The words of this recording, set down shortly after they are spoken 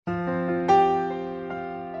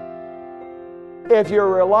If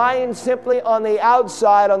you're relying simply on the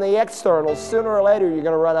outside, on the external, sooner or later you're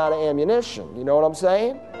going to run out of ammunition. You know what I'm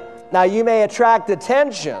saying? Now, you may attract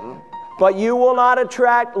attention, but you will not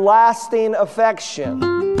attract lasting affection.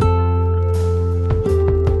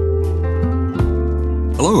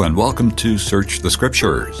 Hello and welcome to Search the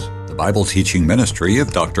Scriptures, the Bible teaching ministry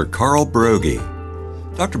of Dr. Carl Broggi.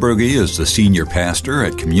 Dr. Broggi is the senior pastor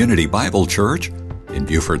at Community Bible Church in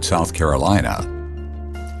Beaufort, South Carolina.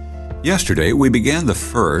 Yesterday, we began the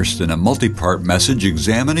first in a multi-part message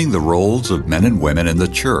examining the roles of men and women in the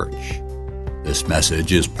church. This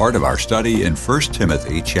message is part of our study in 1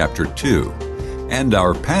 Timothy chapter 2, and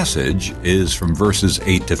our passage is from verses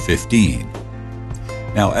 8 to 15.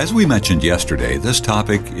 Now, as we mentioned yesterday, this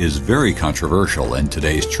topic is very controversial in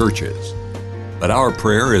today's churches. But our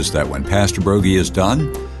prayer is that when Pastor Broggi is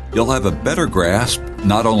done, you'll have a better grasp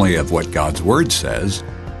not only of what God's Word says,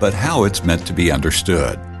 but how it's meant to be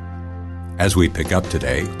understood. As we pick up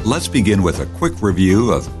today, let's begin with a quick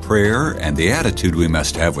review of prayer and the attitude we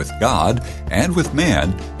must have with God and with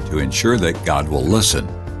man to ensure that God will listen,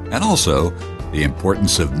 and also the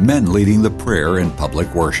importance of men leading the prayer in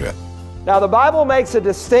public worship. Now, the Bible makes a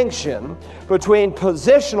distinction between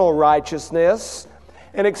positional righteousness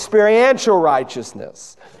and experiential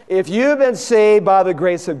righteousness. If you've been saved by the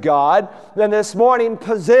grace of God, then this morning,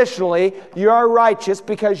 positionally, you are righteous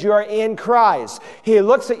because you are in Christ. He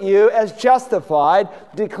looks at you as justified,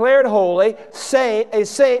 declared holy, a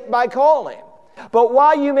saint by calling. But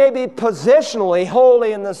while you may be positionally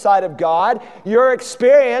holy in the sight of God, your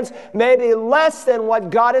experience may be less than what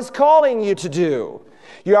God is calling you to do.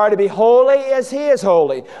 You are to be holy as He is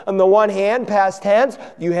holy. On the one hand, past tense,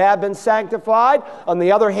 you have been sanctified. On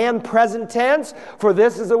the other hand, present tense, for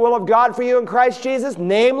this is the will of God for you in Christ Jesus,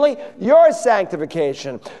 namely your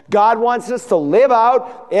sanctification. God wants us to live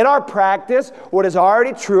out in our practice what is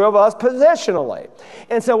already true of us positionally.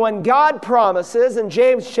 And so when God promises in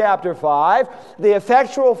James chapter 5, the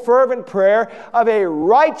effectual fervent prayer of a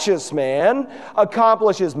righteous man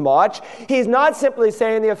accomplishes much, He's not simply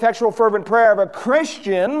saying the effectual fervent prayer of a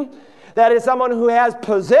Christian, that is, someone who has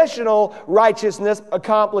positional righteousness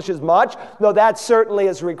accomplishes much, though that certainly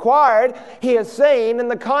is required. He is saying in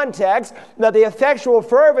the context that the effectual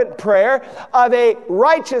fervent prayer of a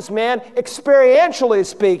righteous man, experientially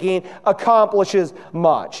speaking, accomplishes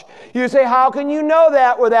much. You say, how can you know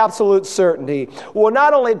that with absolute certainty? Well,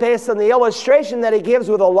 not only based on the illustration that he gives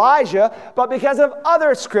with Elijah, but because of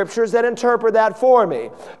other scriptures that interpret that for me.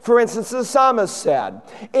 For instance, the psalmist said,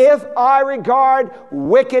 "If I regard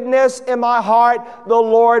wickedness in my heart, the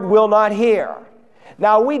Lord will not hear."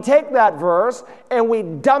 Now, we take that verse and we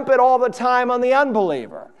dump it all the time on the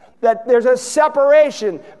unbeliever. That there's a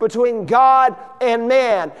separation between God and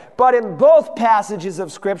man. But in both passages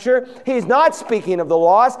of Scripture, He's not speaking of the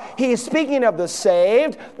lost. He's speaking of the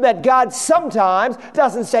saved, that God sometimes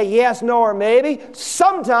doesn't say yes, no, or maybe.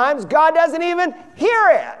 Sometimes God doesn't even hear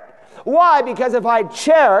it. Why? Because if I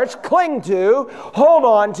cherish, cling to, hold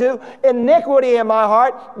on to iniquity in my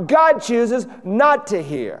heart, God chooses not to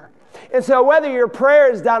hear. And so whether your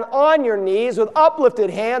prayer is done on your knees, with uplifted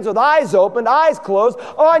hands, with eyes opened, eyes closed,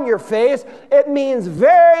 on your face, it means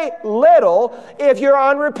very little if you're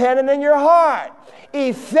unrepentant in your heart.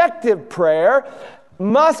 Effective prayer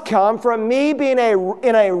must come from me being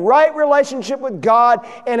in a right relationship with God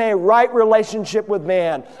and a right relationship with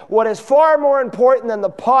man. What is far more important than the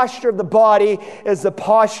posture of the body is the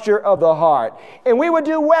posture of the heart. And we would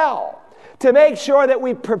do well to make sure that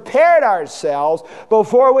we prepared ourselves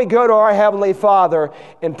before we go to our Heavenly Father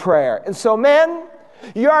in prayer. And so, men,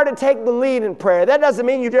 you are to take the lead in prayer. That doesn't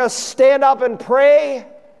mean you just stand up and pray.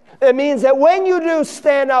 It means that when you do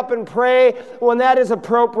stand up and pray, when that is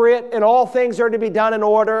appropriate and all things are to be done in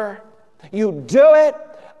order, you do it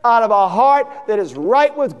out of a heart that is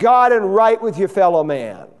right with God and right with your fellow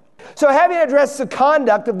man. So having addressed the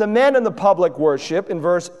conduct of the men in the public worship in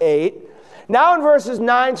verse 8, now in verses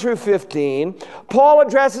 9 through 15, Paul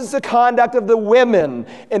addresses the conduct of the women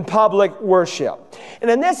in public worship.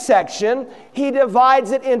 And in this section, he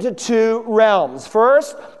divides it into two realms.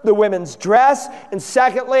 First, the women's dress, and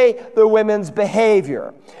secondly, the women's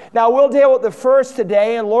behavior. Now, we'll deal with the first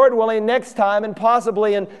today, and Lord willing, next time, and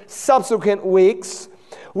possibly in subsequent weeks,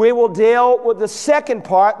 we will deal with the second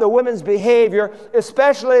part, the women's behavior,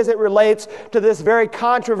 especially as it relates to this very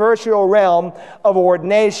controversial realm of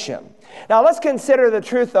ordination. Now let's consider the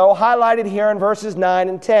truth, though, highlighted here in verses 9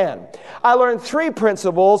 and 10. I learned three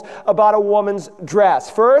principles about a woman's dress.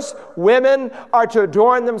 First, women are to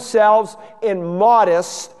adorn themselves in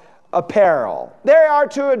modest apparel. They are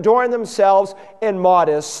to adorn themselves in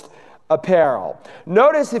modest apparel.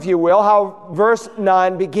 Notice, if you will, how verse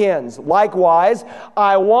 9 begins. Likewise,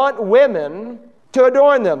 I want women to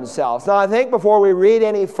adorn themselves. Now, I think before we read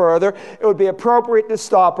any further, it would be appropriate to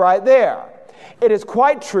stop right there. It is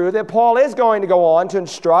quite true that Paul is going to go on to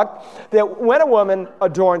instruct that when a woman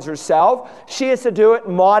adorns herself, she is to do it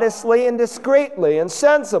modestly and discreetly and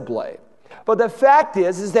sensibly. But the fact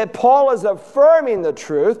is that Paul is affirming the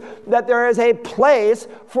truth that there is a place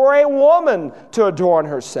for a woman to adorn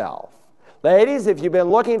herself. Ladies, if you've been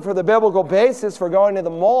looking for the biblical basis for going to the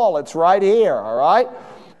mall, it's right here, all right?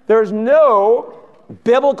 There's no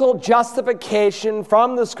biblical justification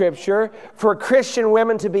from the Scripture for Christian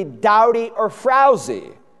women to be dowdy or frowsy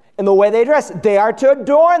in the way they dress. They are to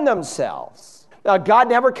adorn themselves. Now, God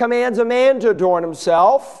never commands a man to adorn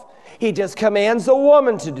himself. He just commands a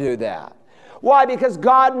woman to do that. Why? Because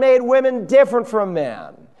God made women different from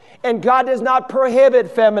men. And God does not prohibit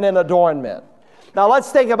feminine adornment. Now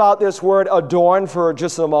let's think about this word adorn for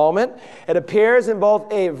just a moment. It appears in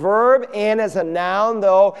both a verb and as a noun,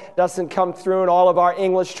 though it doesn't come through in all of our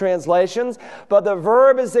English translations. But the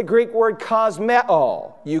verb is the Greek word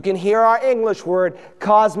kosmeo. You can hear our English word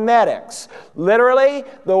cosmetics. Literally,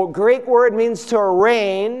 the Greek word means to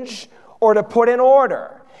arrange or to put in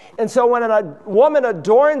order. And so when a woman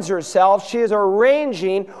adorns herself, she is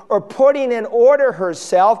arranging or putting in order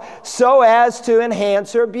herself so as to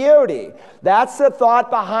enhance her beauty. That's the thought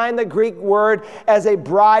behind the Greek word as a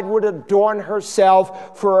bride would adorn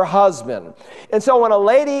herself for her husband. And so when a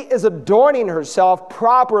lady is adorning herself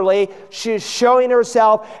properly, she is showing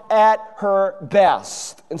herself at her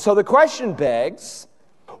best. And so the question begs,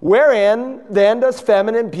 wherein then does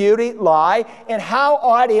feminine beauty lie, and how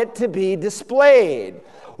ought it to be displayed?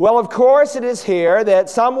 Well, of course, it is here that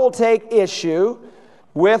some will take issue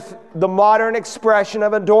with the modern expression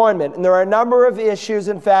of adornment. And there are a number of issues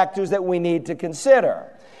and factors that we need to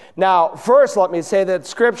consider. Now, first, let me say that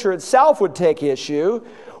Scripture itself would take issue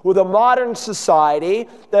with a modern society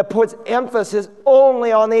that puts emphasis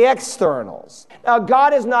only on the externals. Now,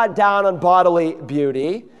 God is not down on bodily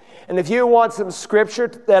beauty. And if you want some Scripture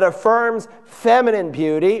that affirms feminine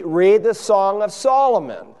beauty, read the Song of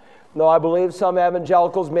Solomon. Though I believe some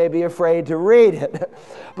evangelicals may be afraid to read it.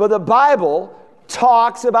 But the Bible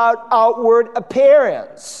talks about outward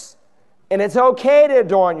appearance. And it's okay to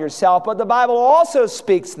adorn yourself, but the Bible also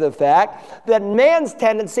speaks to the fact that man's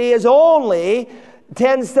tendency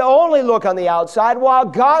tends to only look on the outside while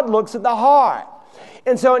God looks at the heart.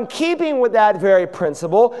 And so in keeping with that very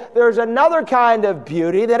principle, there's another kind of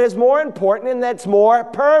beauty that is more important and that's more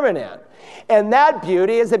permanent. And that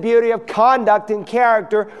beauty is the beauty of conduct and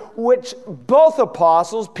character, which both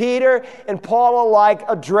apostles, Peter and Paul alike,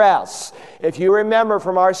 address. If you remember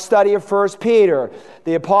from our study of 1 Peter,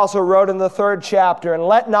 the apostle wrote in the 3rd chapter, "And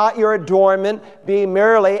let not your adornment be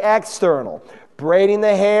merely external, braiding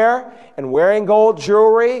the hair and wearing gold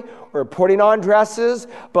jewelry or putting on dresses,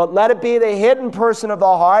 but let it be the hidden person of the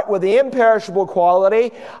heart with the imperishable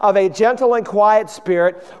quality of a gentle and quiet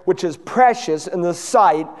spirit, which is precious in the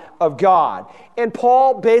sight of God." And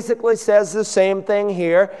Paul basically says the same thing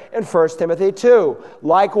here in 1 Timothy 2.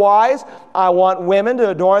 "Likewise, I want women to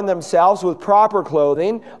adorn themselves with proper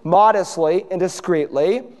clothing, modestly and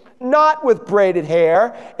discreetly, not with braided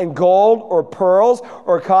hair and gold or pearls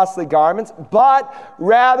or costly garments, but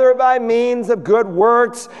rather by means of good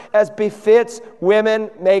works as befits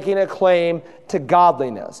women making a claim to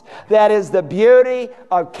godliness." That is, the beauty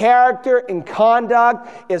of character and conduct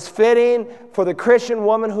is fitting for the Christian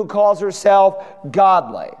woman who calls herself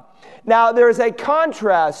godly. Now, there's a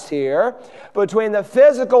contrast here between the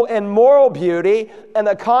physical and moral beauty and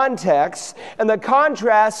the context, and the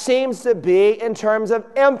contrast seems to be in terms of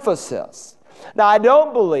emphasis. Now, I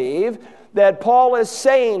don't believe that Paul is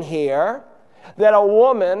saying here that a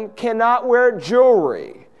woman cannot wear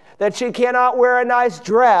jewelry, that she cannot wear a nice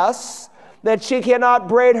dress, that she cannot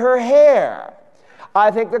braid her hair. I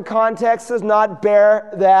think the context does not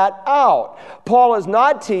bear that out. Paul is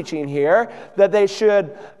not teaching here that they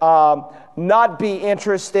should not be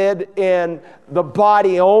interested in the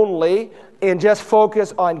body only and just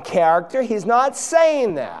focus on character. He's not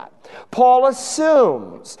saying that. Paul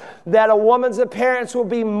assumes that a woman's appearance will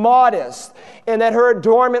be modest and that her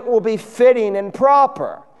adornment will be fitting and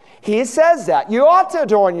proper. He says that. You ought to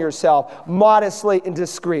adorn yourself modestly and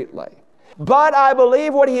discreetly. But I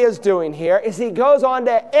believe what he is doing here is he goes on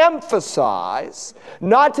to emphasize,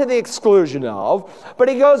 not to the exclusion of, but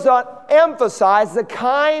he goes on to emphasize the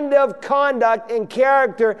kind of conduct and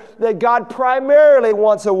character that God primarily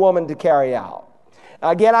wants a woman to carry out.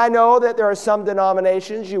 Again, I know that there are some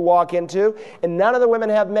denominations you walk into and none of the women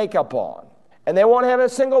have makeup on. And they won't have a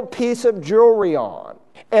single piece of jewelry on.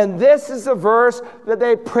 And this is the verse that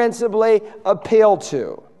they principally appeal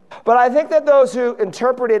to. But I think that those who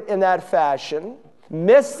interpret it in that fashion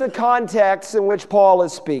miss the context in which Paul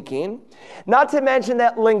is speaking, not to mention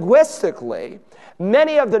that linguistically,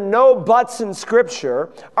 many of the no buts in Scripture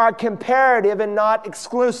are comparative and not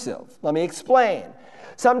exclusive. Let me explain.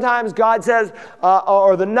 Sometimes God says,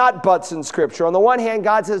 or the not buts in Scripture. On the one hand,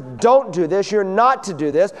 God says, don't do this, you're not to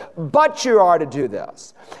do this, but you are to do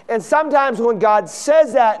this. And sometimes when God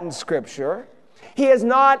says that in Scripture, He is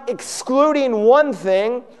not excluding one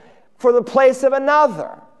thing for the place of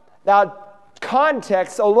another. Now,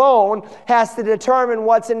 context alone has to determine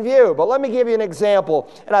what's in view. But let me give you an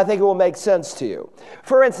example, and I think it will make sense to you.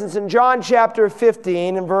 For instance, in John chapter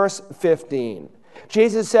 15 and verse 15,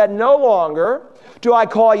 Jesus said, "No longer do I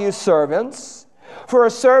call you servants, for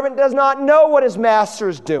a servant does not know what his master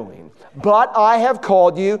is doing, but I have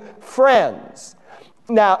called you friends."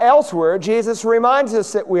 Now, elsewhere, Jesus reminds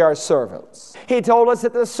us that we are servants. He told us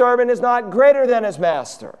that the servant is not greater than his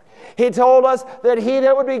master. He told us that he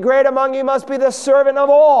that would be great among you must be the servant of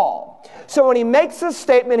all. So when he makes this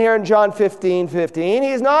statement here in John 15:15,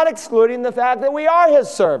 he's not excluding the fact that we are his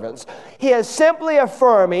servants. He is simply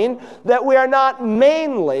affirming that we are not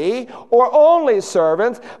mainly or only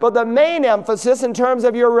servants, but the main emphasis in terms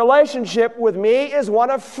of your relationship with me is one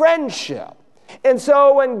of friendship. And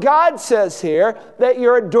so when God says here that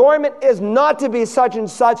your adornment is not to be such and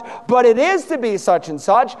such, but it is to be such and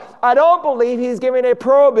such, I don't believe he's giving a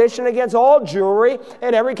prohibition against all jewelry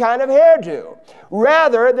and every kind of hairdo.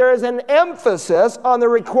 Rather, there is an emphasis on the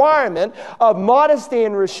requirement of modesty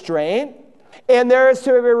and restraint, and there is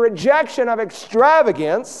to be a rejection of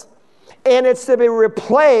extravagance, and it's to be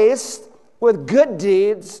replaced with good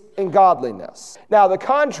deeds and godliness. Now, the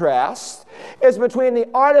contrast is between the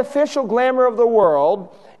artificial glamour of the world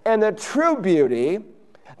and the true beauty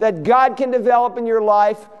that God can develop in your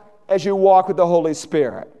life as you walk with the Holy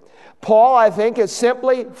Spirit. Paul, I think, is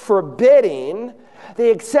simply forbidding the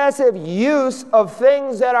excessive use of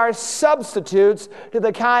things that are substitutes to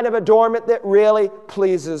the kind of adornment that really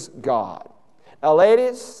pleases God. Now,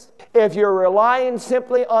 ladies, if you're relying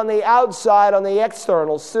simply on the outside, on the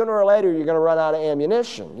external, sooner or later you're going to run out of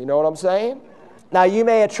ammunition. You know what I'm saying? Now, you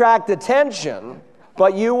may attract attention,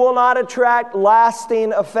 but you will not attract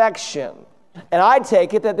lasting affection. And I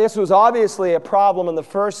take it that this was obviously a problem in the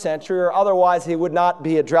first century, or otherwise he would not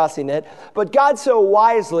be addressing it. But God so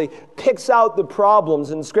wisely picks out the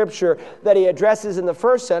problems in Scripture that he addresses in the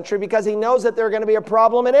first century because he knows that they're going to be a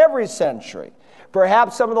problem in every century.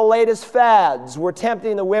 Perhaps some of the latest fads were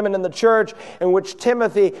tempting the women in the church in which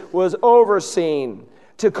Timothy was overseeing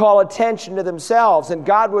to call attention to themselves. And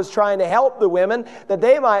God was trying to help the women that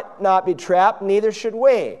they might not be trapped, neither should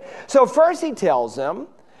we. So first he tells them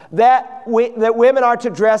that women are to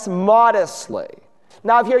dress modestly.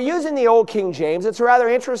 Now, if you're using the Old King James, it's rather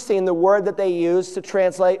interesting the word that they use to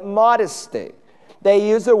translate modesty. They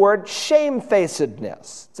use the word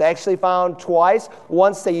shamefacedness. It's actually found twice.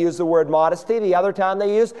 Once they use the word modesty, the other time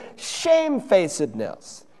they use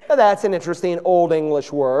shamefacedness. Now, that's an interesting Old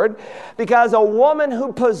English word, because a woman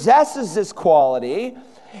who possesses this quality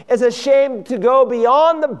is ashamed to go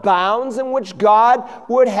beyond the bounds in which God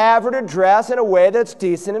would have her to dress in a way that's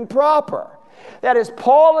decent and proper. That is,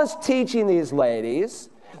 Paul is teaching these ladies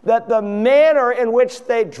that the manner in which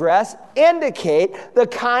they dress indicate the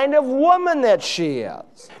kind of woman that she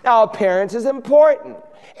is. Now, appearance is important,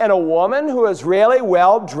 and a woman who is really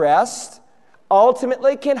well dressed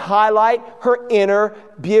ultimately can highlight her inner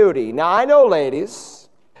beauty. Now, I know, ladies,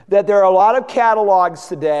 that there are a lot of catalogs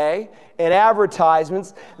today and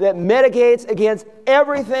advertisements that mitigates against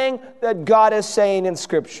everything that God is saying in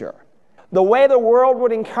Scripture. The way the world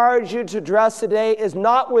would encourage you to dress today is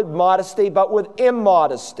not with modesty, but with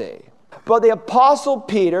immodesty. But the Apostle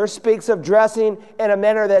Peter speaks of dressing in a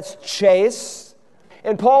manner that's chaste,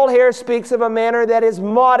 and Paul here speaks of a manner that is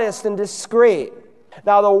modest and discreet.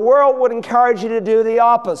 Now, the world would encourage you to do the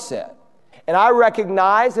opposite. And I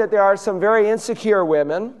recognize that there are some very insecure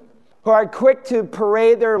women who are quick to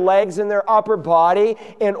parade their legs and their upper body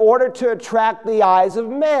in order to attract the eyes of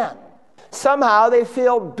men. Somehow they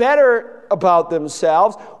feel better about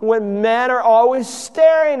themselves when men are always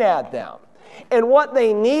staring at them. And what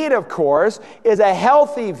they need, of course, is a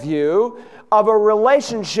healthy view of a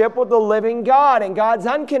relationship with the living God and God's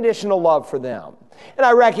unconditional love for them. And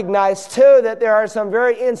I recognize, too, that there are some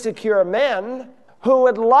very insecure men who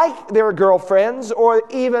would like their girlfriends or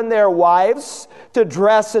even their wives to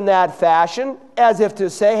dress in that fashion, as if to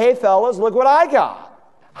say, hey, fellas, look what I got.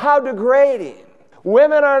 How degrading.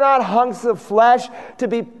 Women are not hunks of flesh to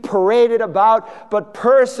be paraded about, but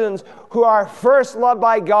persons who are first loved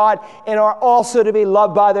by God and are also to be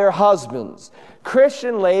loved by their husbands.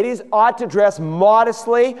 Christian ladies ought to dress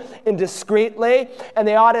modestly and discreetly, and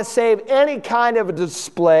they ought to save any kind of a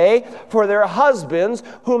display for their husbands,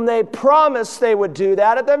 whom they promised they would do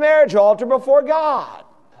that at the marriage altar before God.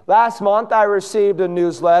 Last month, I received a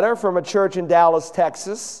newsletter from a church in Dallas,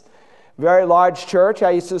 Texas. Very large church.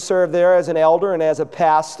 I used to serve there as an elder and as a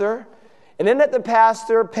pastor. And in it, the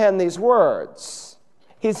pastor penned these words.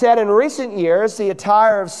 He said, in recent years, the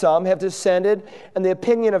attire of some have descended, and the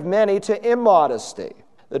opinion of many, to immodesty.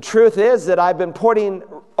 The truth is that I've been putting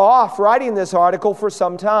off writing this article for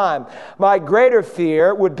some time. My greater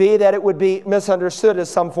fear would be that it would be misunderstood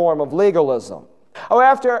as some form of legalism.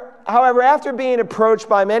 However, after being approached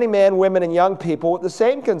by many men, women, and young people with the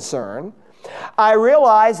same concern, I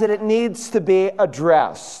realize that it needs to be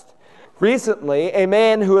addressed. Recently, a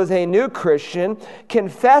man who is a new Christian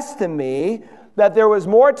confessed to me that there was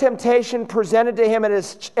more temptation presented to him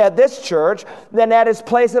at this church than at his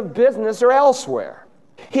place of business or elsewhere.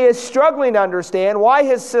 He is struggling to understand why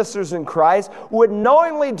his sisters in Christ would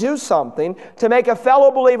knowingly do something to make a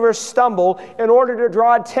fellow believer stumble in order to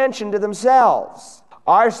draw attention to themselves.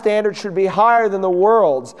 Our standard should be higher than the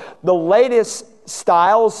world's. The latest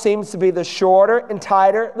style seems to be the shorter and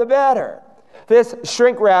tighter, the better. This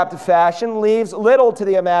shrink-wrapped fashion leaves little to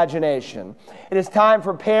the imagination. It is time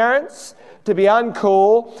for parents to be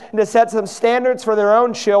uncool and to set some standards for their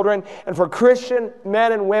own children, and for Christian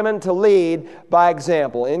men and women to lead by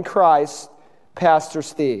example. In Christ, Pastor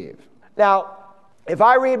Steve. Now, if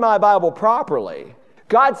I read my Bible properly,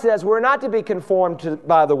 God says we're not to be conformed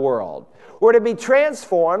by the world. We're to be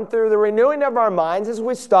transformed through the renewing of our minds as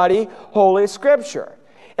we study Holy Scripture.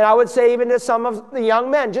 And I would say even to some of the young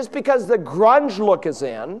men, just because the grunge look is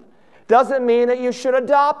in, doesn't mean that you should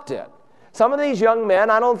adopt it. Some of these young men,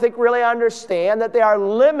 I don't think, really understand that they are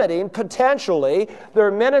limiting, potentially, their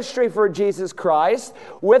ministry for Jesus Christ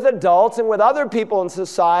with adults and with other people in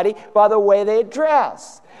society by the way they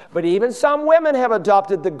dress. But even some women have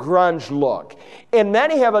adopted the grunge look, and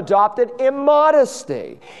many have adopted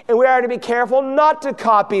immodesty. And we are to be careful not to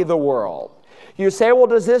copy the world. You say, well,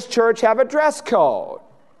 does this church have a dress code?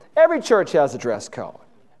 Every church has a dress code.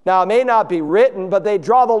 Now, it may not be written, but they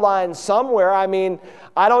draw the line somewhere. I mean,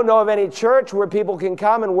 I don't know of any church where people can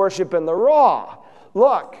come and worship in the raw.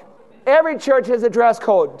 Look, every church has a dress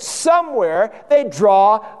code. Somewhere they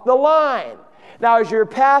draw the line. Now, as your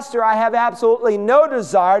pastor, I have absolutely no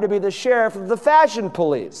desire to be the sheriff of the fashion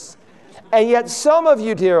police. And yet some of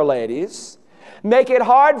you, dear ladies, make it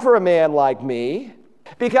hard for a man like me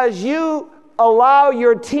because you allow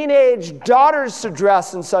your teenage daughters to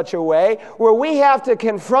dress in such a way where we have to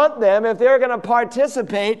confront them if they're going to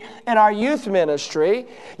participate in our youth ministry.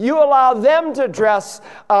 You allow them to dress,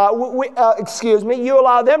 you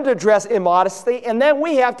allow them to dress immodestly, and then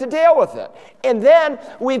we have to deal with it. And then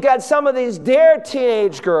we've got some of these dear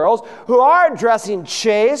teenage girls who are dressing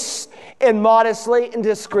chaste and modestly and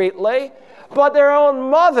discreetly, but their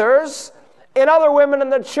own mothers and other women in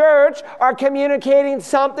the church are communicating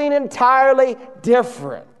something entirely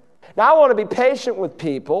different. Now, I want to be patient with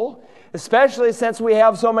people, especially since we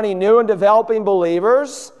have so many new and developing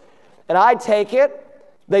believers. And I take it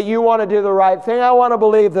that you want to do the right thing. I want to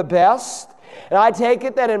believe the best. And I take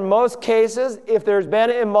it that in most cases, if there's been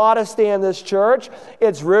immodesty in this church,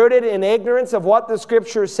 it's rooted in ignorance of what the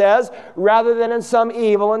Scripture says rather than in some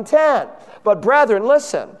evil intent. But brethren,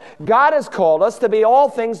 listen, God has called us to be all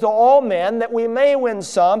things to all men, that we may win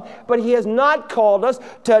some, but He has not called us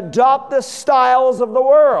to adopt the styles of the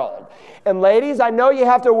world. And ladies, I know you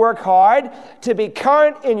have to work hard to be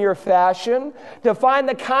current in your fashion, to find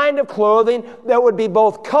the kind of clothing that would be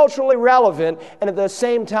both culturally relevant and at the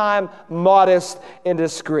same time modest and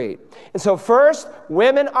discreet. And so first,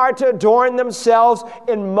 women are to adorn themselves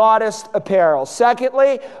in modest apparel.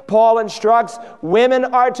 Secondly, Paul instructs women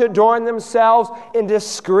are to adorn themselves in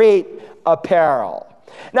discreet apparel.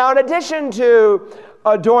 Now, in addition to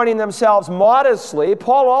adorning themselves modestly,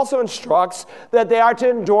 Paul also instructs that they are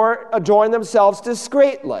to adorn themselves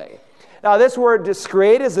discreetly. Now, this word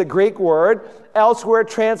discreet is a Greek word, elsewhere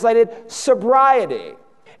translated sobriety.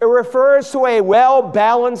 It refers to a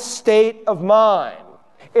well-balanced state of mind.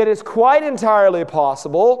 It is quite entirely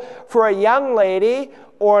possible for a young lady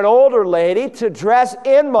or an older lady to dress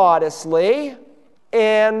immodestly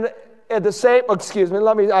and at the same,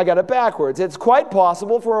 I got it backwards. It's quite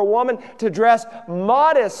possible for a woman to dress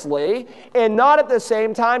modestly and not at the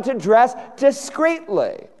same time to dress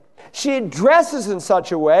discreetly. She dresses in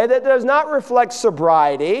such a way that does not reflect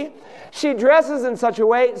sobriety. She dresses in such a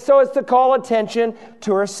way so as to call attention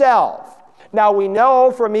to herself. Now, we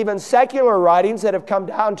know from even secular writings that have come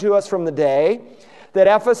down to us from the day that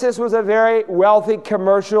Ephesus was a very wealthy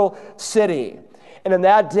commercial city. And in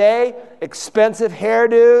that day, expensive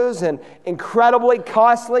hairdos and incredibly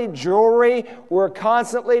costly jewelry were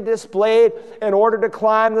constantly displayed in order to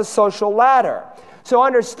climb the social ladder. So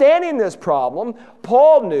understanding this problem,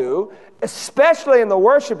 Paul knew, especially in the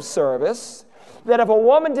worship service, that if a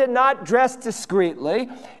woman did not dress discreetly,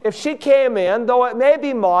 if she came in, though it may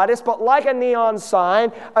be modest, but like a neon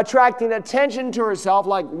sign, attracting attention to herself,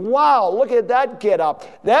 like, wow, look at that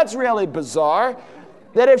get-up, that's really bizarre,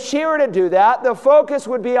 that if she were to do that, the focus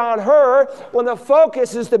would be on her when the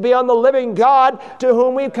focus is to be on the living God to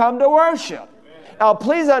whom we've come to worship. Now,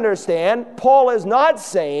 please understand, Paul is not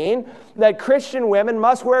saying that Christian women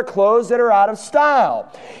must wear clothes that are out of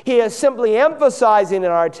style. He is simply emphasizing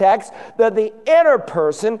in our text that the inner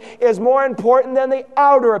person is more important than the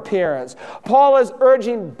outer appearance. Paul is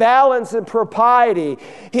urging balance and propriety.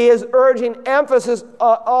 He is urging emphasis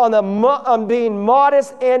on being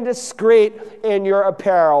modest and discreet in your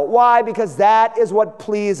apparel. Why? Because that is what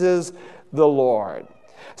pleases the Lord.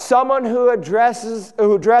 Someone who dresses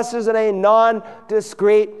in a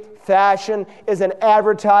non-discreet fashion is an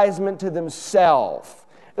advertisement to themselves.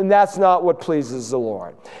 And that's not what pleases the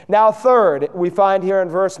Lord. Now, third, we find here in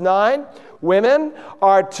verse 9, women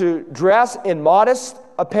are to dress in modest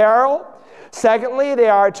apparel. Secondly, they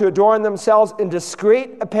are to adorn themselves in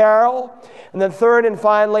discreet apparel. And then third and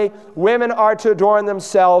finally, women are to adorn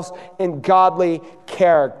themselves in godly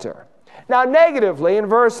character. Now, negatively, in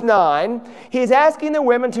verse 9, he's asking the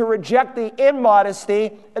women to reject the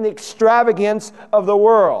immodesty and the extravagance of the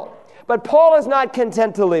world. But Paul is not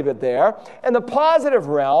content to leave it there. In the positive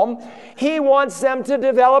realm, he wants them to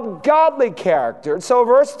develop godly character. So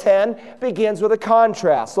verse 10 begins with a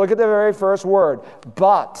contrast. Look at the very first word,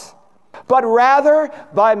 but rather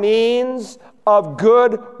by means of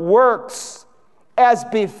good works, as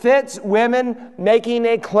befits women making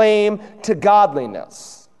a claim to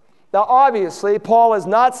godliness. Now, obviously, Paul is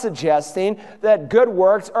not suggesting that good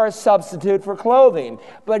works are a substitute for clothing,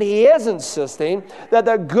 but he is insisting that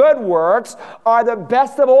the good works are the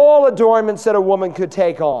best of all adornments that a woman could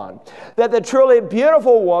take on. That the truly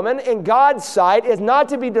beautiful woman in God's sight is not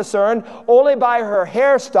to be discerned only by her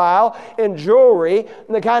hairstyle and jewelry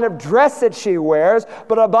and the kind of dress that she wears,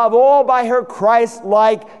 but above all by her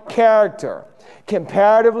Christ-like character.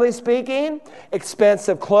 Comparatively speaking,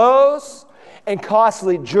 expensive clothes and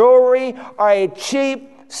costly jewelry are a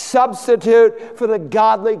cheap substitute for the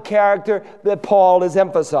godly character that Paul is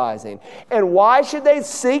emphasizing. And why should they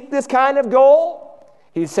seek this kind of goal?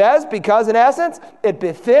 He says, because in essence, it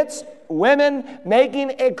befits women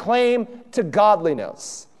making a claim to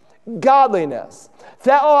godliness. Godliness.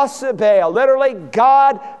 Theos Sebea, literally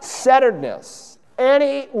God-centeredness.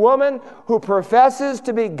 Any woman who professes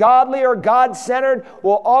to be godly or God-centered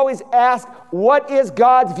will always ask, what is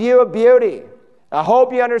God's view of beauty? I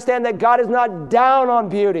hope you understand that God is not down on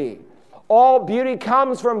beauty. All beauty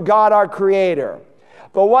comes from God, our Creator.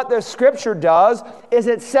 But what the Scripture does is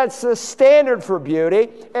it sets the standard for beauty,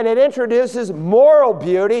 and it introduces moral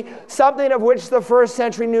beauty, something of which the first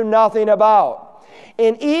century knew nothing about.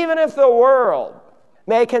 And even if the world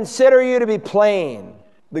may consider you to be plain,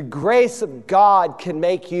 the grace of God can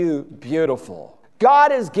make you beautiful.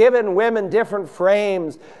 God has given women different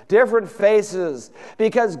frames, different faces,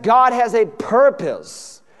 because God has a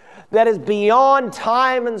purpose that is beyond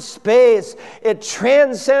time and space. It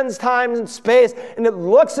transcends time and space, and it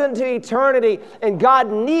looks into eternity. And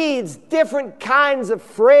God needs different kinds of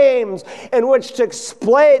frames in which to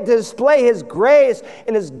display His grace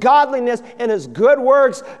and His godliness and His good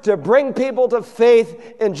works to bring people to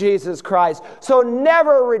faith in Jesus Christ. So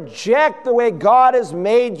never reject the way God has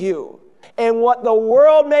made you. And what the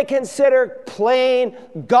world may consider plain,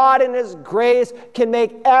 God in His grace can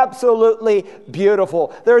make absolutely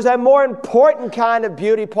beautiful. There's a more important kind of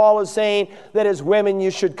beauty, Paul is saying, that as women you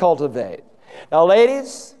should cultivate. Now,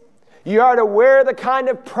 ladies, you are to wear the kind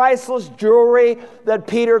of priceless jewelry that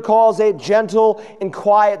Peter calls a gentle and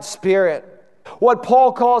quiet spirit. What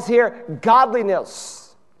Paul calls here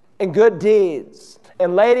godliness and good deeds.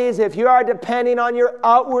 And ladies, if you are depending on your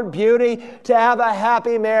outward beauty to have a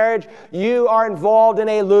happy marriage, you are involved in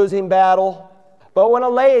a losing battle. But when a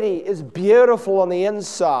lady is beautiful on the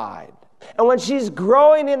inside, and when she's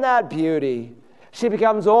growing in that beauty, she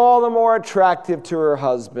becomes all the more attractive to her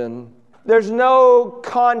husband. There's no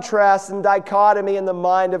contrast and dichotomy in the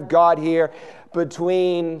mind of God here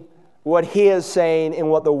between what he is saying and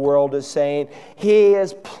what the world is saying. He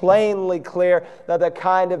is plainly clear that the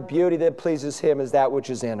kind of beauty that pleases him is that which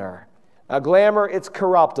is in her. Now, glamour, it's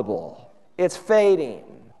corruptible. It's fading.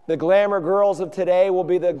 The glamour girls of today will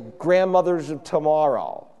be the grandmothers of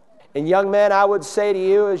tomorrow. And young men, I would say to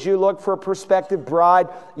you, as you look for a prospective bride,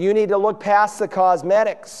 you need to look past the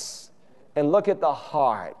cosmetics and look at the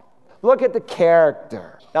heart. Look at the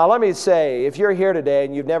character. Now, let me say, if you're here today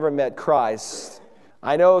and you've never met Christ,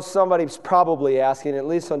 I know somebody's probably asking, at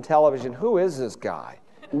least on television, who is this guy?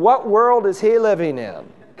 What world is he living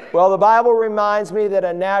in? Well, the Bible reminds me that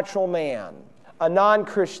a natural man, a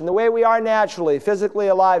non-Christian, the way we are naturally, physically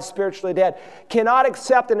alive, spiritually dead, cannot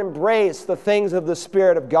accept and embrace the things of the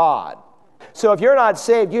Spirit of God. So if you're not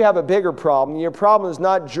saved, you have a bigger problem. Your problem is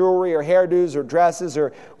not jewelry or hairdos or dresses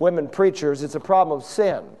or women preachers. It's a problem of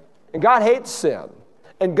sin. And God hates sin.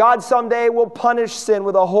 And God someday will punish sin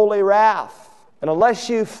with a holy wrath. And unless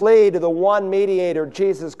you flee to the one mediator,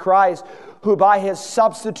 Jesus Christ, who by his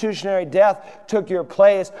substitutionary death took your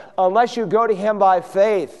place, unless you go to him by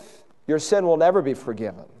faith, your sin will never be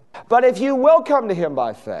forgiven. But if you will come to him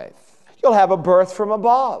by faith, you'll have a birth from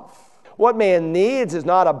above. What man needs is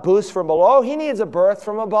not a boost from below. He needs a birth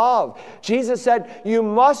from above. Jesus said, you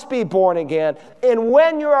must be born again. And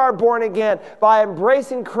when you are born again, by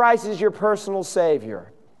embracing Christ as your personal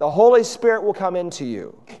Savior, the Holy Spirit will come into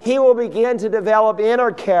you. He will begin to develop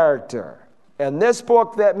inner character. And this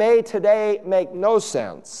book that may today make no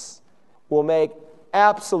sense will make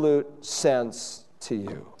absolute sense to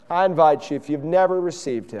you. I invite you, if you've never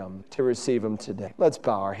received him, to receive him today. Let's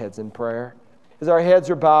bow our heads in prayer. As our heads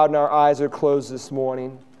are bowed and our eyes are closed this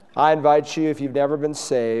morning, I invite you, if you've never been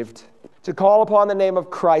saved, to call upon the name of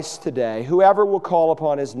Christ today. Whoever will call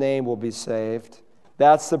upon his name will be saved.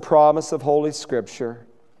 That's the promise of Holy Scripture.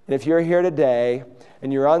 And if you're here today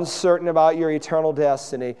and you're uncertain about your eternal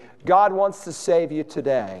destiny, God wants to save you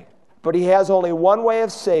today. But he has only one way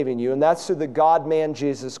of saving you, and that's through the God-man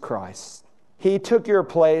Jesus Christ. He took your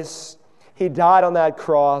place. He died on that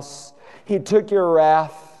cross. He took your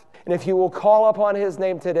wrath. And if you will call upon his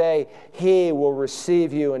name today, he will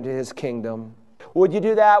receive you into his kingdom. Would you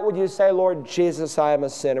do that? Would you say, Lord Jesus, I am a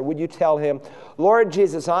sinner? Would you tell him, Lord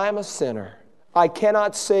Jesus, I am a sinner. I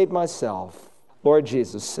cannot save myself. Lord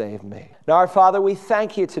Jesus, save me. Now, our Father, we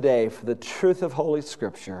thank you today for the truth of Holy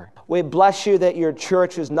Scripture. We bless you that your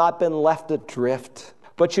church has not been left adrift,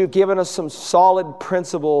 but you've given us some solid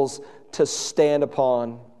principles to stand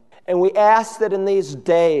upon. And we ask that in these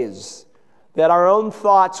days, that our own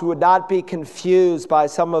thoughts would not be confused by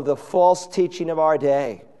some of the false teaching of our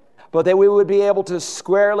day, but that we would be able to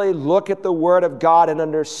squarely look at the Word of God and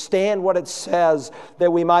understand what it says,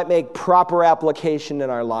 that we might make proper application in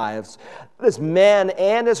our lives. As men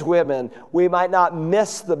and as women, we might not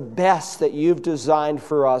miss the best that you've designed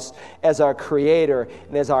for us as our Creator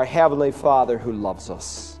and as our Heavenly Father who loves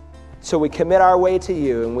us. So we commit our way to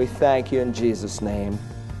you, and we thank you in Jesus' name.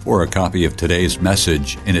 For a copy of today's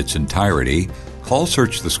message in its entirety, call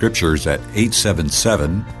Search the Scriptures at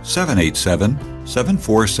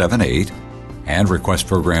 877-787-7478 and request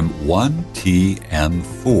program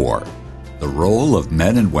 1TM4, The Role of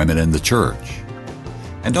Men and Women in the Church.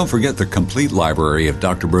 And don't forget, the complete library of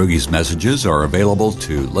Dr. Broggi's messages are available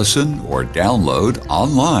to listen or download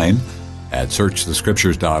online at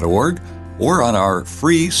searchthescriptures.org or on our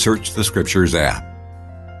free Search the Scriptures app.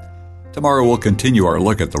 Tomorrow we'll continue our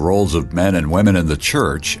look at the roles of men and women in the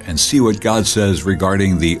church and see what God says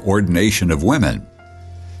regarding the ordination of women.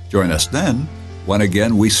 Join us then when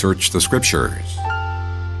again we search the Scriptures.